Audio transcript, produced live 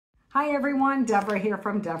Hi everyone, Deborah here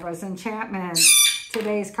from Deborah's Enchantments.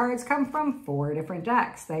 Today's cards come from 4 different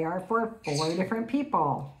decks. They are for 4 different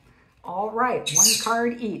people. All right, 1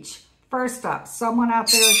 card each. First up, someone out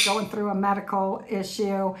there is going through a medical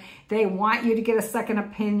issue. They want you to get a second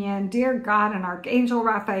opinion. Dear God and Archangel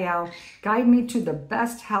Raphael, guide me to the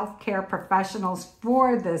best healthcare professionals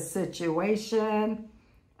for this situation.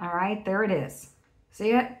 All right, there it is.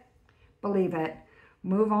 See it? Believe it.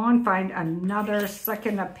 Move on, find another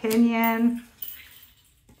second opinion.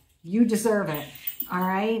 You deserve it, all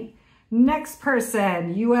right? Next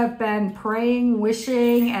person, you have been praying,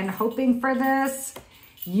 wishing, and hoping for this.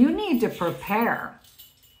 You need to prepare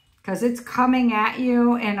because it's coming at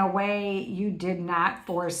you in a way you did not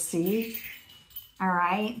foresee, all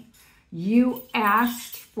right? You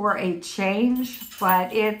asked for a change,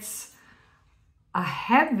 but it's a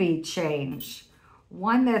heavy change.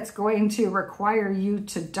 One that's going to require you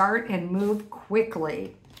to dart and move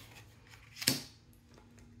quickly.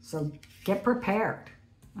 So get prepared,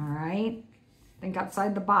 all right? Think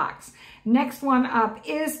outside the box. Next one up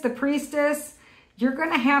is the Priestess. You're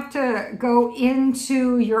going to have to go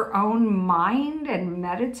into your own mind and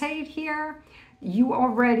meditate here. You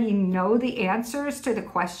already know the answers to the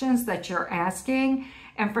questions that you're asking,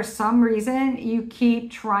 and for some reason, you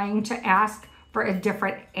keep trying to ask for a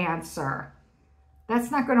different answer. That's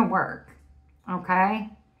not going to work, okay?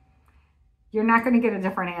 You're not going to get a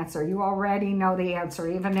different answer. You already know the answer.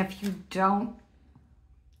 Even if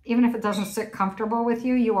it doesn't sit comfortable with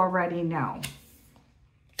you, you already know.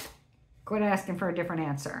 Quit asking for a different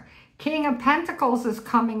answer. King of Pentacles is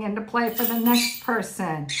coming into play for the next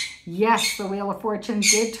person. Yes, the Wheel of Fortune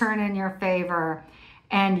did turn in your favor.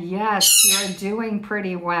 And yes, you're doing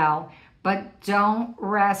pretty well. But don't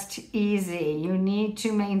rest easy. You need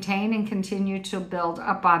to maintain and continue to build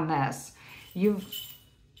up on this. You've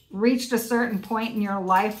reached a certain point in your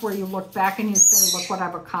life where you look back and you say, look what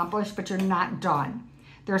I've accomplished, but you're not done.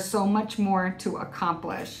 There's so much more to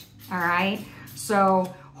accomplish, all right?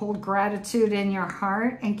 So hold gratitude in your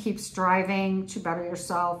heart and keep striving to better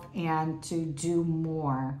yourself and to do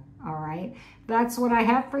more, all right? That's what I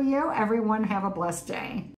have for you. Everyone have a blessed day.